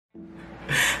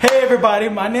everybody,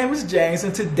 my name is James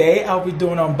and today I'll be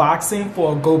doing an unboxing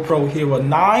for a GoPro Hero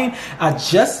 9. I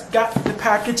just got the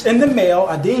package in the mail.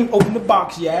 I didn't even open the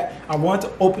box yet. I wanted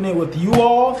to open it with you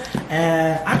all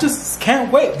and I just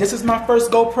can't wait. This is my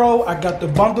first GoPro. I got the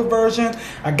bundle version.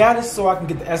 I got it so I can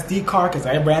get the SD card because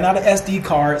I ran out of SD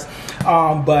cards.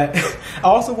 But I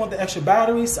also want the extra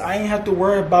batteries so I ain't have to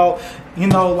worry about, you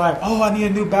know, like, oh, I need a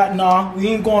new battery. No, we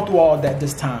ain't going through all that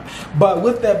this time. But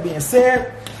with that being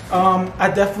said, I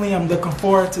definitely am looking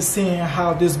forward to seeing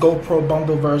how this GoPro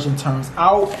bundle version turns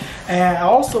out. And I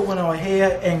also went on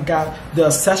ahead and got the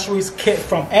accessories kit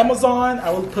from Amazon. I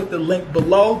will put the link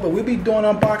below, but we'll be doing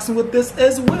unboxing with this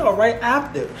as well right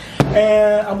after.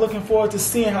 And I'm looking forward to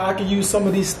seeing how I can use some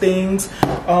of these things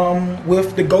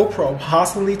with the GoPro,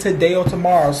 possibly today or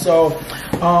tomorrow. So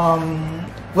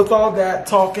with all that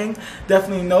talking,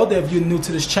 definitely know that if you're new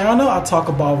to this channel, I talk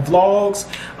about vlogs.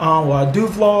 Well, I do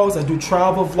vlogs, I do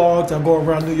travel vlogs, I go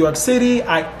around New York City,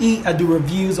 I eat, I do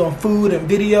reviews on food and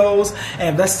videos,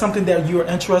 and if that's something that you're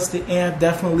interested in,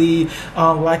 definitely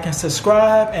like and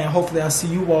subscribe, and hopefully I'll see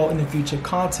you all in the future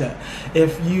content.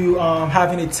 If you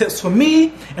have any tips for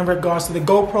me in regards to the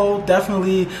GoPro,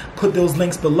 definitely put those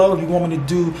links below. If you want me to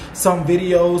do some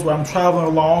videos where I'm traveling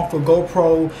along for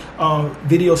GoPro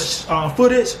video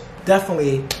footage,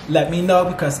 definitely let me know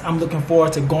because I'm looking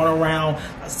forward to going around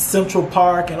Central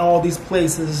Park and all these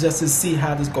places just to see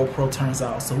how this GoPro turns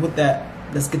out. So with that,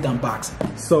 let's get the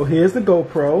unboxing. So here's the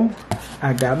GoPro.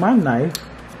 I got my knife,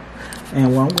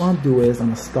 and what I'm going to do is I'm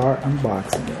going to start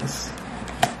unboxing this.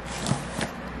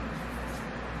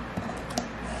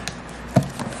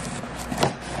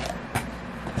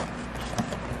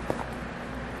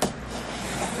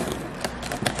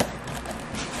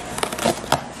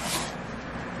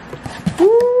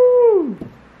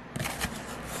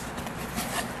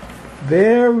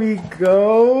 There we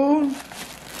go.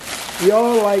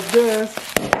 Y'all like this.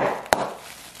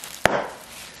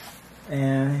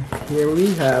 And here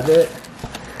we have it.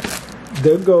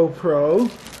 The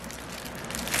GoPro.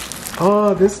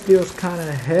 Oh, this feels kind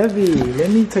of heavy. Let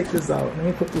me take this out. Let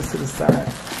me put this to the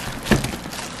side.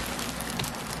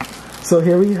 So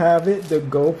here we have it. The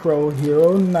GoPro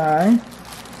Hero 9.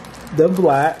 The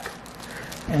black.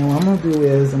 And what I'm going to do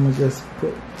is I'm going to just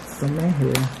put some in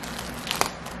here.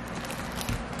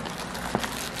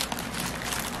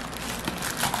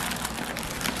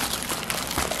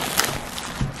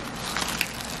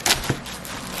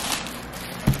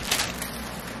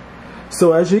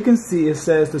 So as you can see, it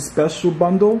says the special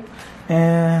bundle,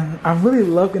 and I'm really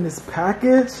loving this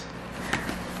package.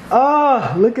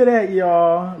 Oh, look at that,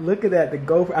 y'all. Look at that, the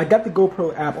GoPro. I got the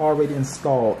GoPro app already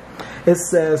installed. It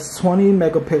says 20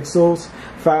 megapixels,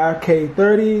 5K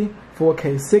 30,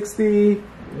 4K 60,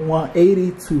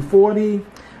 180 240,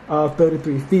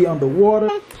 33 feet underwater.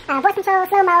 Voice control,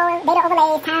 slow mode, data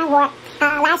overlays, time warp,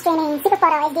 live streaming, super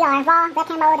photo, HDR, raw,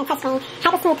 webcam mode, and touchscreen,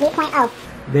 HyperSmooth 3.0.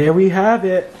 There we have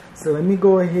it. So let me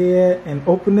go ahead and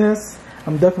open this.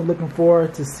 I'm definitely looking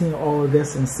forward to seeing all of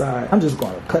this inside. I'm just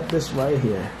going to cut this right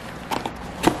here.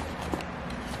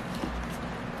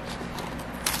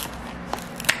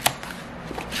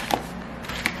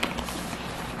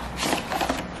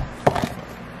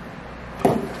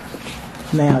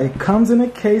 Now it comes in a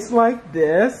case like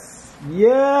this.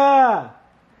 Yeah!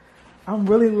 I'm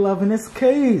really loving this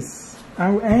case. I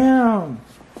am.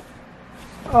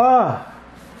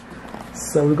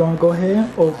 So we're gonna go ahead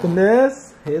and open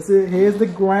this. Here's the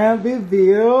grand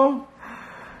reveal.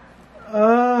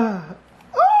 Y'all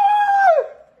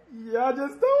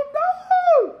just don't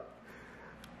know.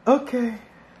 Okay.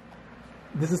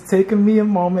 This is taking me a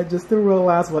moment just to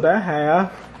realize what I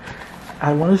have.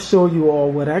 I want to show you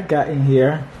all what I got in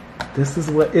here. This is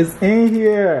what is in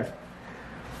here.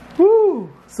 Woo!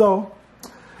 So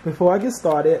before I get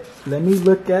started, let me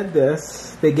look at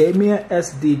this. They gave me an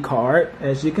SD card,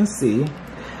 as you can see.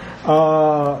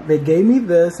 They gave me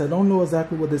this. I don't know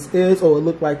exactly what this is, or it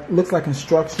looks like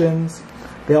instructions.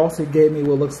 They also gave me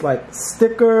what looks like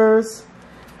stickers,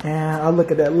 and I'll look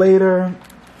at that later.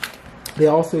 They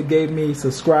also gave me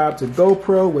subscribe to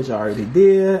GoPro, which I already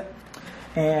did,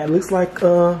 and it looks like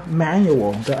a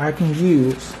manual that I can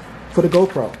use for the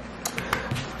GoPro.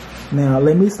 Now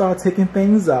let me start taking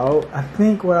things out. I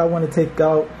think what I want to take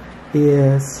out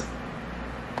is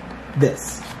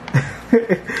this.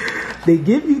 They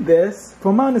give you this.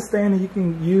 From my understanding, you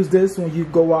can use this when you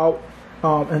go out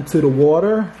into the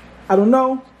water. I don't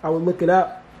know. I will look it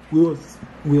up. We'll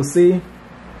see. I'm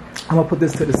gonna put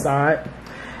this to the side.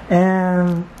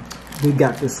 And we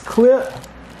got this clip,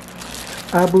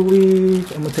 I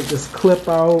believe. I'm gonna take this clip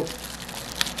out.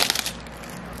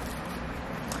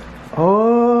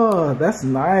 Oh, that's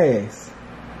nice.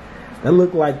 That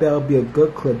looked like that'll be a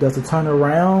good clip. Does it turn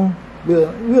around?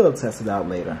 We'll test it out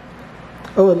later.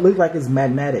 Oh, it looks like it's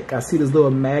magnetic. I see this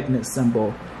little magnet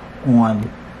symbol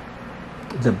on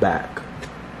the back.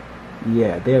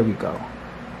 Yeah, there we go.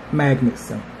 Magnet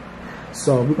symbol.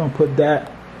 So we're gonna put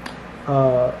that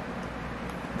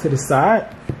to the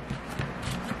side.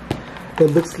 It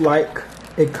looks like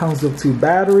it comes with 2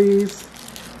 batteries.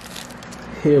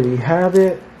 Here we have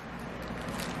it.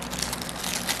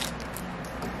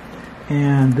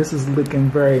 And this is looking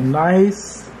very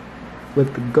nice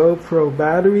with the GoPro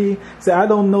battery. See, I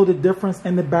don't know the difference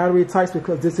in the battery types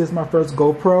because this is my first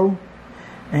GoPro.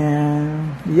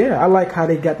 And yeah, I like how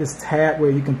they got this tab where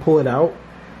you can pull it out,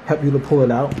 help you to pull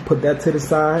it out. Put that to the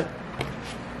side.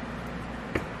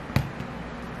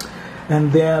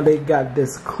 And then they got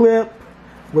this clip,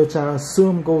 which I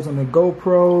assume goes on the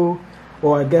GoPro,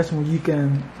 or I guess when you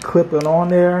can clip it on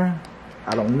there.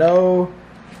 I don't know.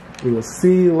 We will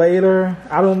see later.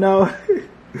 I don't know.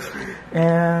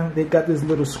 And they got these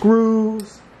little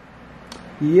screws.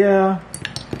 Yeah.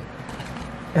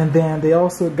 And then they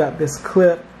also got this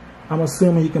clip. I'm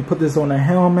assuming you can put this on a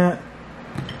helmet.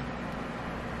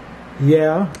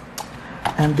 Yeah.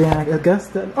 And then I guess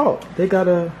that, oh, they got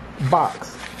a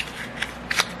box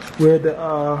where the,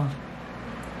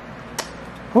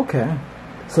 okay.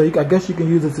 So I guess you can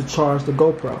use it to charge the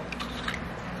GoPro.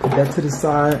 Put that to the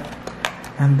side.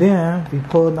 And then we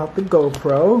pulling out the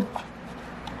GoPro.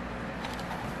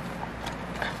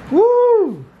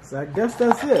 Woo! So I guess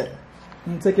that's it.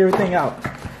 I'm gonna take everything out.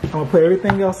 I'm gonna put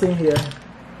everything else in here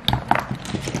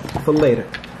for later.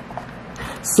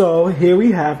 So here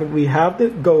we have it. We have the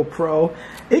GoPro.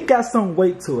 It got some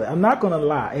weight to it. I'm not gonna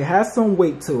lie. It has some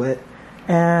weight to it.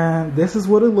 And this is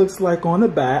what it looks like on the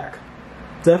back.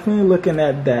 Definitely looking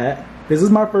at that. This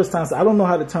is my first time, so I don't know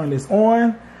how to turn this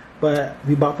on, but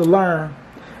we about to learn.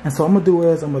 And so what I'm gonna do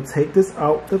is I'm gonna take this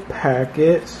out the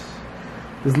package.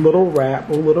 This little wrap,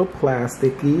 a little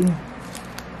plasticky.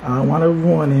 I don't want to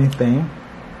ruin anything.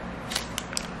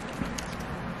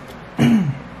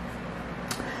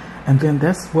 And then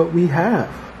that's what we have.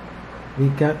 We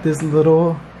got this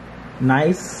little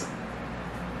nice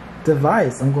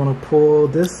device. I'm gonna pull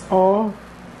this off.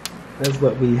 That's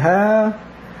what we have.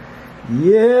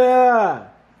 Yeah.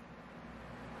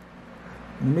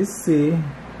 Let me see.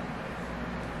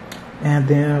 And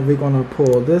then we're gonna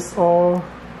pull this off.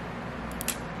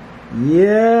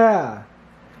 Yeah.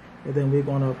 And then we're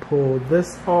gonna pull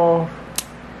this off.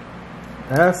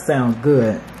 That sounds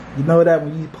good. You know that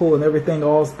when you pulling everything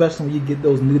off, especially when you get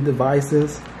those new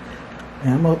devices.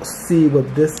 And I'm gonna see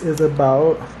what this is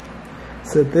about.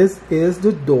 So this is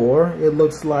the door, it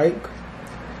looks like.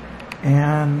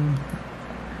 And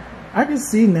I can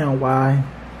see now why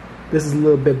this is a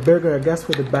little bit bigger, I guess,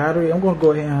 for the battery. I'm gonna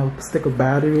go ahead and stick a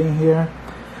battery in here.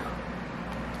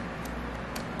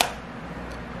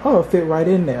 Oh, it fit right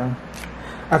in there.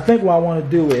 I think what I want to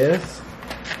do is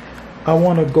I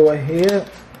want to go ahead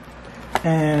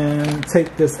and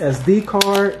take this SD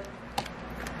card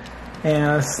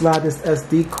and slide this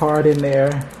SD card in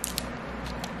there.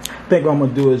 I think what I'm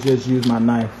going to do is just use my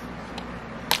knife.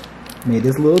 Made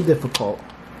this a little difficult.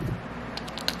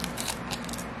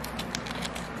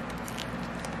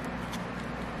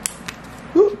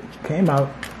 Whoop, came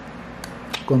out.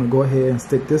 Going to go ahead and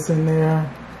stick this in there.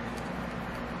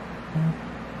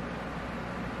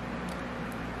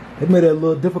 It made it a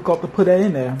little difficult to put that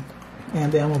in there.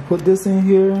 And then I'm going to put this in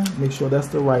here. Make sure that's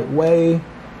the right way.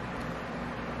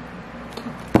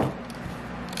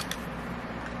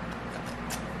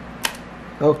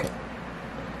 Okay.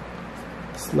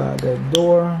 Slide that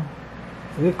door.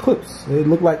 It clips. It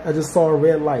looked like I just saw a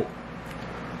red light.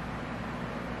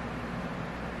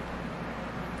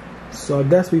 So I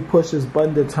guess we push this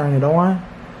button to turn it on.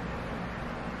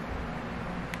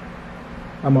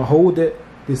 I'm going to hold it.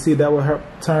 You see that will help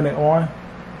turn it on.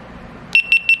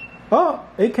 Oh,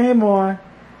 it came on.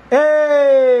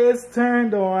 Hey, it's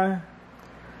turned on.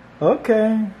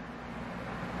 Okay.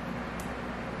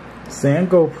 Saying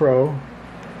GoPro.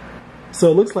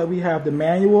 So it looks like we have the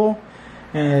manual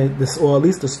and this, or at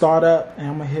least the startup. And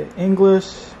I'm gonna hit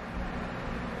English.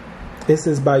 It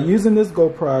says, by using this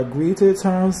GoPro, I agree to the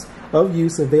terms of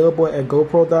use available at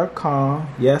GoPro.com.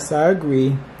 Yes, I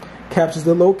agree. Captures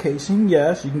the location.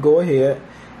 Yes, you can go ahead.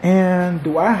 And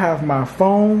do I have my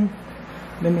phone?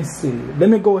 Let me see. Let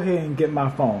me go ahead and get my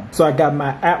phone. So I got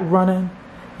my app running.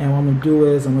 And what I'm going to do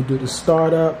is I'm going to do the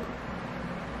startup.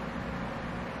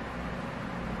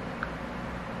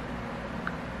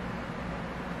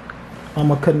 I'm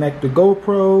going to connect the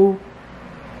GoPro.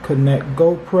 Connect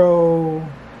GoPro.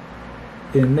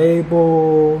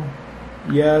 Enable.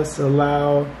 Yes,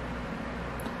 allow.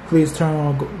 Please turn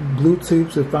on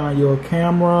Bluetooth to find your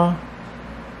camera.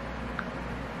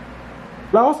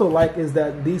 What I also like is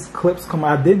that these clips come,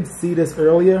 I didn't see this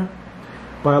earlier,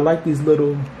 but I like these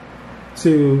little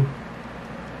two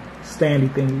standy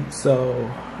thingies. So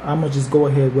I'm gonna just go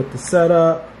ahead with the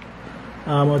setup.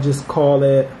 I'm gonna just call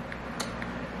it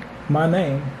my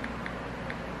name.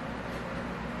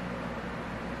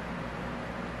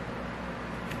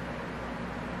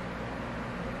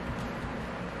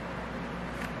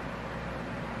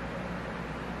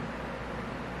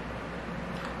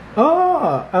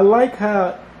 Oh, I like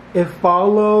how it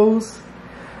follows.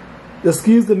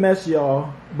 Excuse the mess,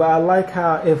 y'all, but I like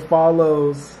how it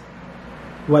follows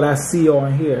what I see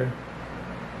on here.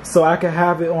 So I can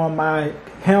have it on my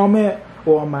helmet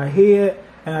or on my head,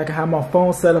 and I can have my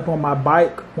phone set up on my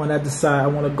bike when I decide I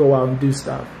want to go out and do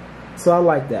stuff. So I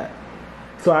like that.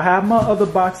 So I have my other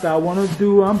box that I want to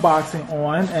do unboxing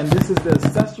on, and this is the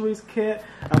accessories kit.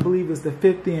 I believe it's the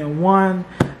 50-in-1.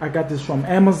 I got this from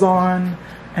Amazon,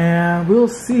 and we'll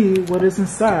see what is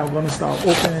inside. I'm going to start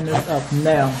opening this up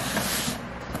now.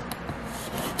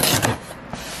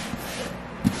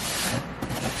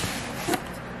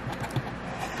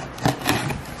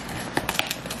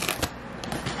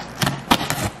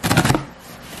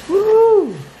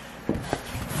 Woo!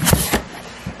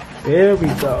 There we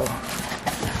go.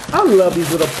 I love these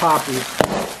little poppies.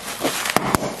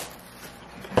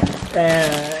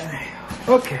 And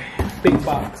okay, big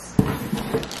box.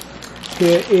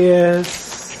 Here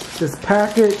is this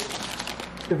package.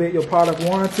 Activate your product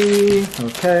warranty.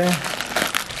 Okay.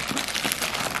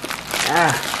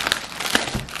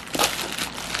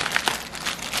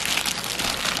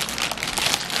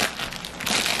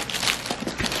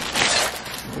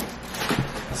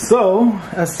 So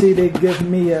I see they give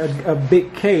me a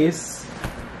big case.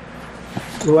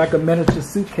 Like a miniature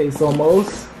suitcase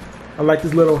almost. I like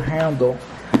this little handle,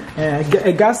 and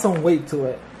it got some weight to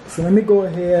it. So let me go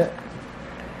ahead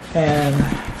and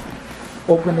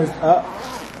open this up.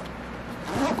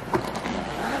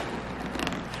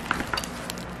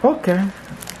 Okay,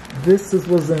 this is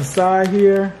what's inside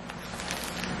here,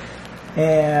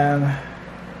 and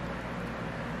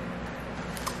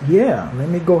yeah, let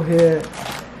me go ahead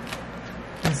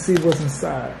and see what's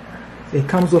inside. It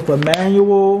comes with a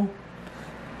manual.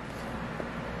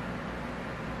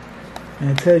 And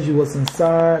it tells you what's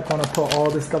inside. Gonna put all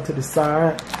this stuff to the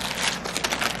side.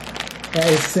 And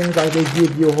it seems like they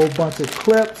give you a whole bunch of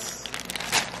clips.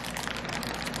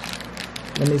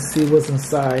 Let me see what's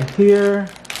inside here.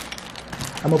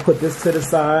 I'm gonna put this to the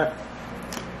side.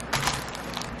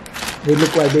 They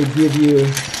look like they give you,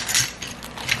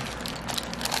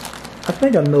 I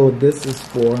think I know what this is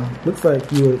for. Looks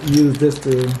like you would use this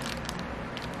to,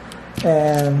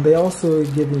 and they also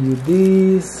giving you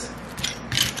these.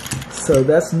 So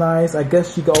that's nice. I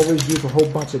guess you can always use a whole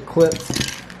bunch of clips.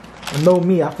 I know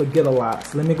me, I forget a lot.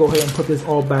 So let me go ahead and put this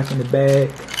all back in the bag.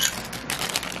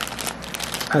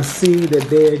 I see that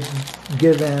they're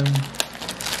giving,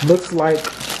 looks like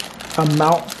a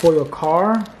mount for your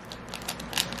car.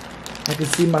 I can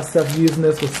see myself using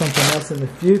this with something else in the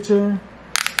future.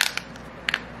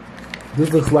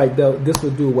 This looks like this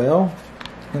would do well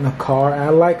in a car. I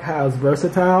like how it's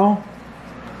versatile.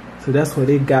 So that's what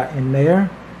they got in there.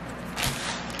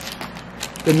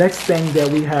 The next thing that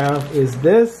we have is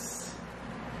this.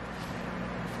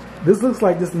 This looks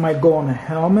like this might go on a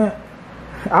helmet.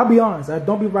 I'll be honest, I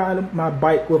don't be riding my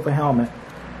bike with a helmet.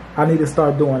 I need to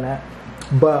start doing that.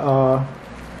 But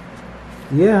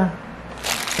yeah.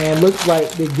 And it looks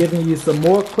like they're giving you some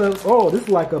more clips. Oh, this is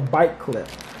like a bike clip.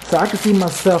 So I can see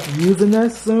myself using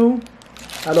this soon.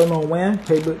 I don't know when,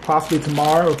 possibly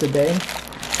tomorrow or today.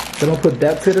 So I'm gonna put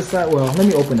that to the side. Well, let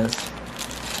me open this.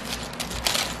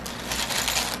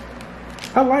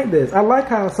 I like this. I like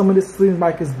how some of this seems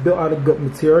like it's built out of good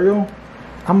material.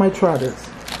 I might try this.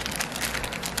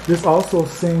 This also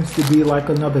seems to be like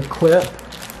another clip.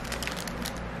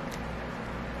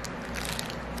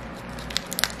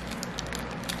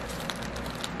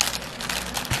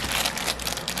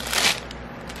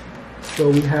 So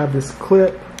we have this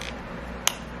clip.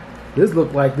 This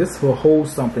looks like this will hold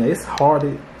something. It's hard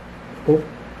to, oh,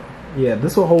 yeah,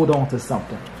 this will hold on to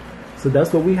something. So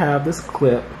that's what we have, this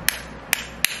clip.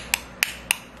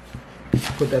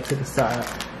 Put that to the side.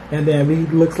 And then we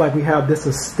looks like we have this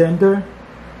extender.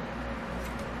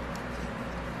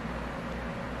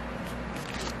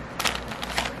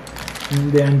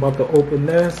 And then I'm about to open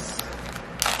this.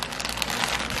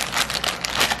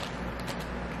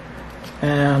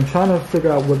 And I'm trying to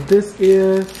figure out what this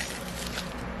is.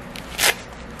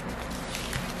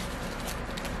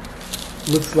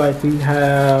 Looks like we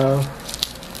have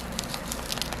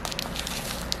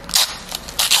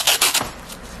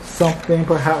something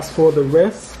perhaps for the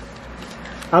wrist.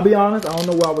 I'll be honest, I don't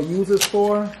know what I would use this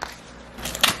for.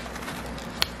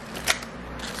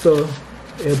 So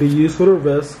it'll be used for the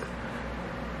wrist.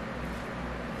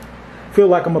 Feel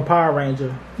like I'm a Power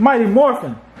Ranger. Mighty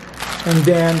Morphin. And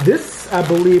then this, I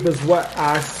believe, is what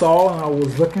I saw and I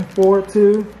was looking forward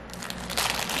to.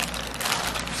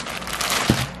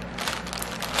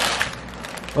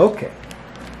 Okay.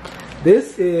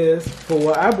 This is for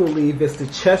what I believe is the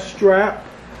chest strap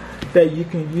that you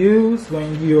can use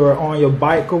when you're on your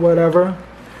bike or whatever.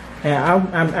 And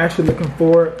I'm actually looking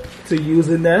forward to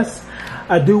using this.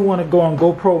 I do want to go on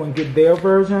GoPro and get their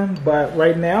version, but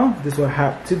right now, this will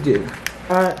have to do.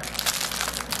 Trying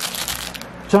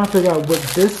to figure out what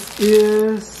this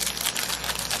is.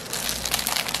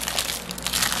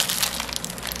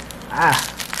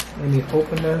 Let me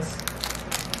open this.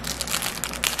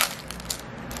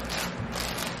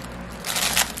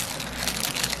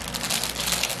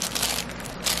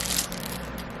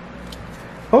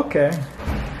 Okay,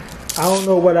 I don't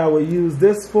know what I would use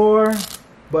this for,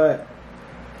 but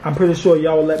I'm pretty sure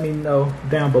y'all will let me know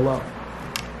down below.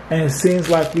 And it seems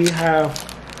like we have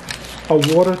a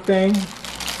water thing.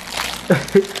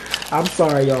 I'm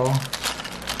sorry, y'all.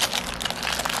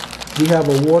 We have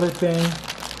a water thing.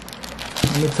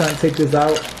 Let me try and take this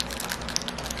out.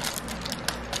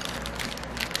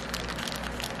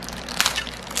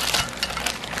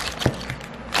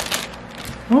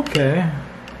 Okay,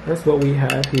 that's what we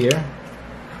have here.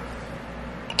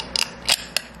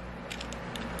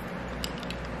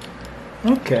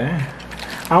 Okay.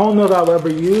 I don't know if I'll ever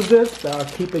use this, but I'll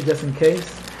keep it just in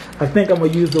case. I think I'm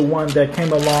going to use the one that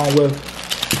came along with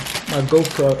my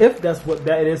GoPro, if that's what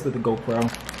that is with the GoPro.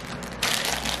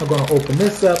 I'm going to open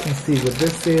this up and see what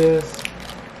this is.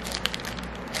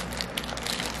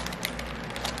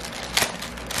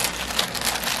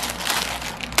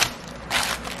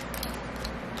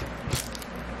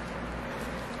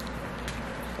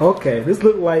 Okay, this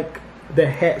looked like the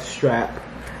hat strap.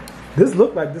 This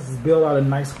looked like this is built out of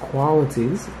nice quality.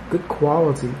 This is good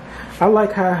quality. I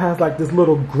like how it has like this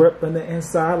little grip on the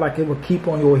inside, like it will keep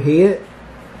on your head.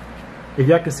 If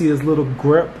y'all can see this little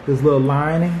grip, this little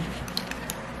lining.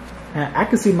 And I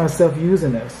can see myself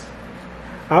using this.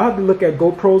 I'll have to look at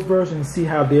GoPro's version and see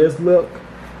how theirs look.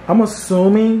 I'm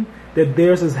assuming that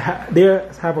theirs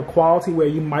have a quality where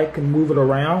you might can move it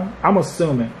around. I'm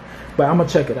assuming, but I'm gonna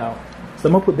check it out. So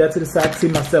I'm gonna put that to the side to see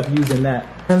myself using that.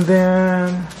 And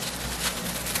then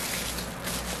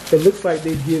it looks like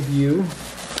they give you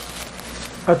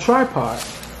a tripod.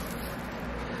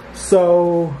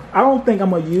 So I don't think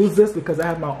I'm gonna use this because I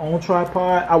have my own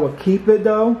tripod. I will keep it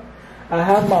though. I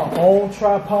have my own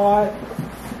tripod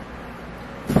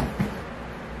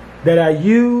that I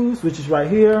use, which is right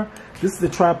here. This is the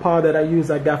tripod that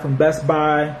I got from Best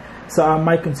Buy. So I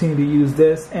might continue to use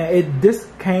this. And this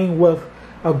came with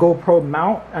a GoPro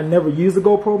mount. I never used a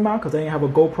GoPro mount because I didn't have a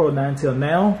GoPro until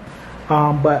now.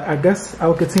 But I guess I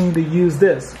will continue to use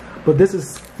this. But this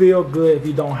is feel good if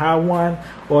you don't have one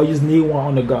or you just need one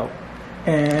on the go.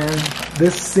 And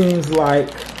this seems like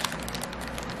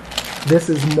this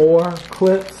is more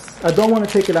clips. I don't want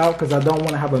to take it out because I don't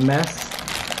want to have a mess.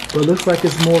 But it looks like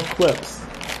it's more clips.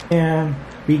 And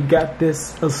we got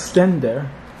this extender.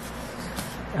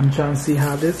 I'm trying to see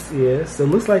how this is. So it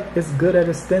looks like it's good at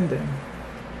extending.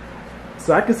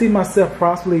 So I can see myself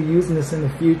possibly using this in the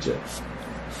future.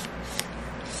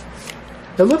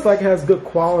 It looks like it has good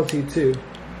quality too.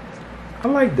 I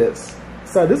like this.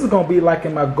 So this is going to be like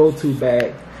in my go-to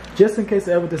bag. Just in case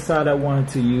I ever decide I wanted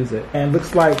to use it. And it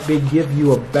looks like they give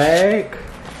you a bag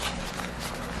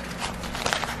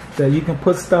that you can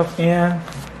put stuff in.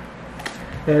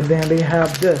 And then they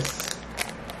have this.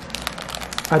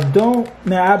 I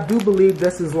do believe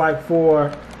this is like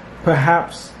for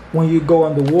perhaps when you go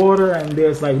underwater and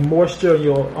there's like moisture in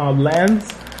your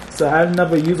lens. So I've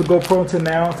never used a GoPro until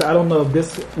now, so I don't know if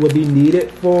this would be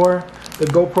needed for the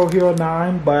GoPro Hero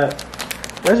 9, but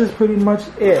that's just pretty much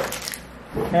it.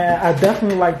 And I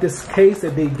definitely like this case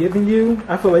that they're giving you.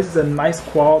 I feel like this is a nice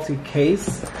quality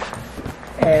case.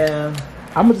 And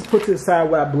I'm gonna just put to the side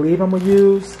what I believe I'm gonna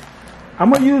use. I'm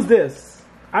gonna use this.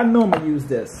 I know I'm gonna use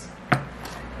this.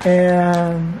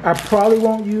 And I probably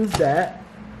won't use that.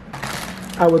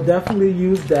 I will definitely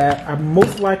use that. I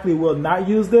most likely will not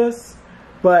use this,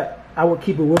 but I will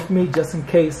keep it with me just in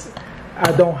case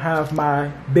I don't have my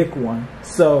big one.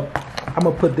 So I'm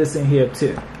gonna put this in here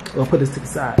too. I'll put this to the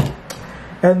side.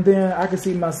 And then I can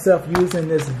see myself using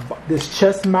this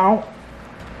chest mount.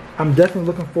 I'm definitely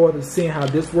looking forward to seeing how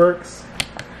this works.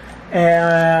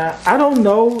 And I don't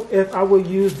know if I will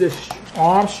use this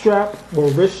arm strap or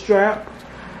wrist strap.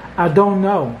 I don't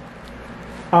know.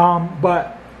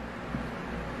 But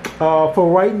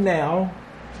for right now,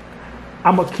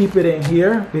 I'm gonna keep it in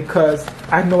here because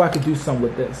I know I could do something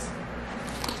with this.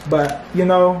 But you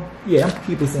know, yeah, I'm gonna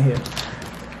keep this in here.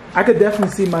 I could definitely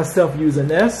see myself using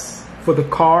this for the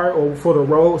car or for the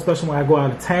road, especially when I go out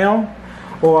of town,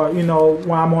 or you know,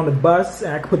 when I'm on the bus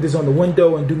and I can put this on the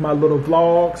window and do my little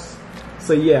vlogs.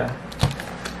 So yeah.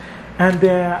 And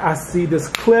then I see this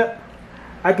clip.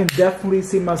 I can definitely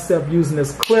see myself using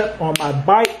this clip on my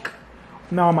bike.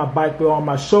 Not on my bike, but on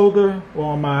my shoulder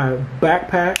or on my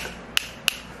backpack.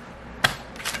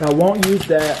 I won't use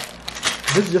that.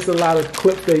 This is just a lot of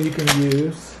clips that you can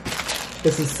use.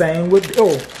 It's the same with,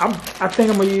 I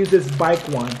think I'm gonna use this bike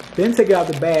one. Didn't take it out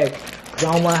the bag because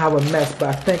I don't want to have a mess, but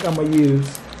I think I'm gonna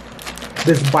use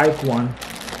this bike one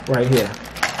right here.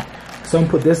 So I'm gonna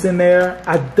put this in there.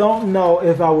 I don't know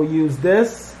if I will use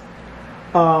this,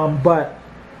 but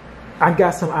I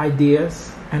got some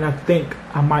ideas and I think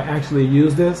I might actually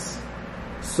use this.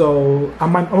 So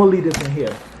I'm gonna leave this in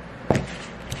here.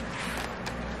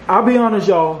 I'll be honest,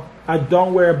 y'all, I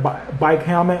don't wear a bike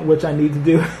helmet, which I need to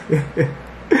do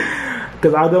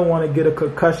because I don't want to get a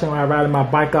concussion when I ride my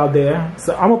bike out there.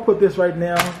 So I'm gonna put this right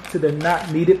now to the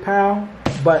not needed pile,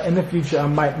 but in the future I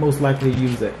might most likely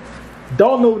use it.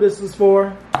 Don't know what this is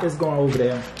for. It's going over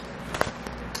there.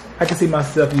 I can see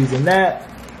myself using that,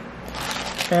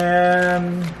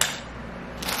 and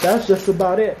that's just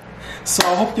about it. So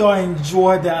I hope y'all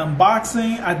enjoyed the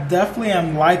unboxing. I definitely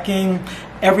am liking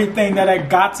everything that I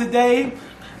got today.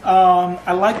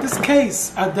 I like this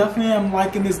case. I definitely am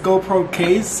liking this GoPro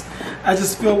case. I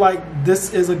just feel like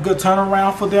this is a good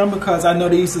turnaround for them because I know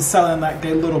they used to sell in like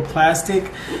their little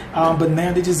plastic, but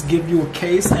now they just give you a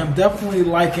case. And I'm definitely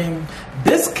liking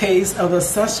this case of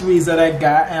accessories that I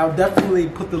got, and I'll definitely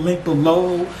put the link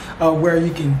below where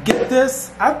you can get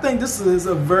this. I think this is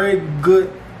a very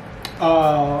good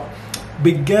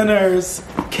beginner's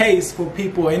case for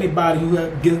people, anybody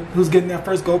who's getting their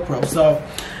first GoPro. So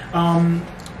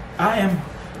I am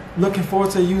looking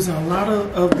forward to using a lot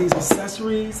of these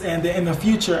accessories, and then in the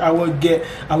future I will get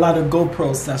a lot of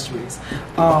GoPro accessories.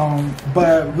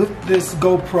 But with this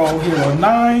GoPro Hero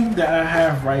 9 that I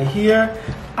have right here,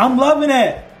 I'm loving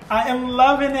it. I am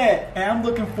loving it, and I'm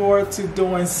looking forward to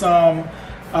doing some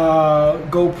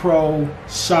GoPro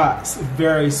shots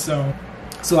very soon.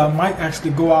 So I might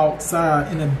actually go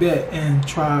outside in a bit and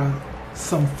try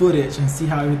some footage and see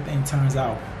how everything turns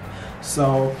out.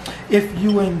 So if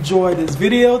you enjoyed this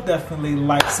video, definitely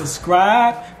like,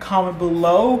 subscribe, comment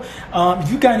below.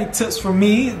 If you got any tips for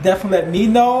me, definitely let me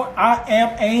know. I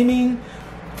am aiming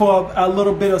for a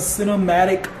little bit of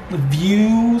cinematic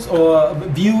views or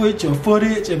viewage or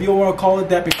footage, if you want to call it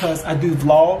that, because I do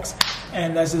vlogs,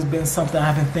 and that's just been something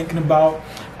I've been thinking about.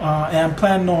 And I'm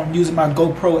planning on using my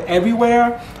GoPro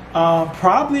everywhere,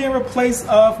 probably in replace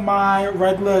of my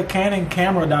regular Canon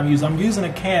camera that I'm using. I'm using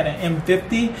a Canon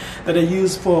M50 that I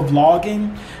use for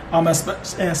vlogging,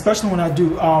 especially when I do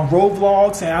road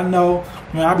vlogs. And I know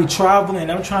when I be traveling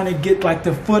and I'm trying to get like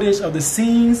the footage of the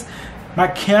scenes, my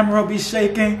camera will be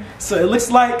shaking. So it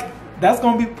looks like that's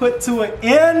going to be put to an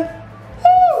end.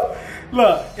 Woo!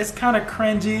 Look, it's kind of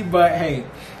cringy, but hey,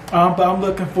 but I'm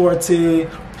looking forward to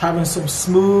having some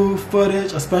smooth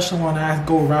footage, especially when I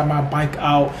go ride my bike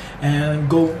out and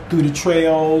go through the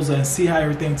trails and see how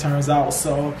everything turns out.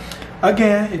 So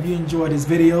again, if you enjoyed this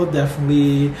video,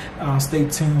 definitely stay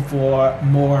tuned for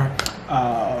more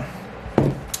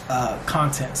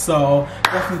content. So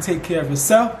definitely take care of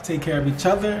yourself, take care of each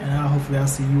other, and hopefully I'll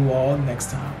see you all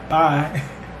next time. Bye.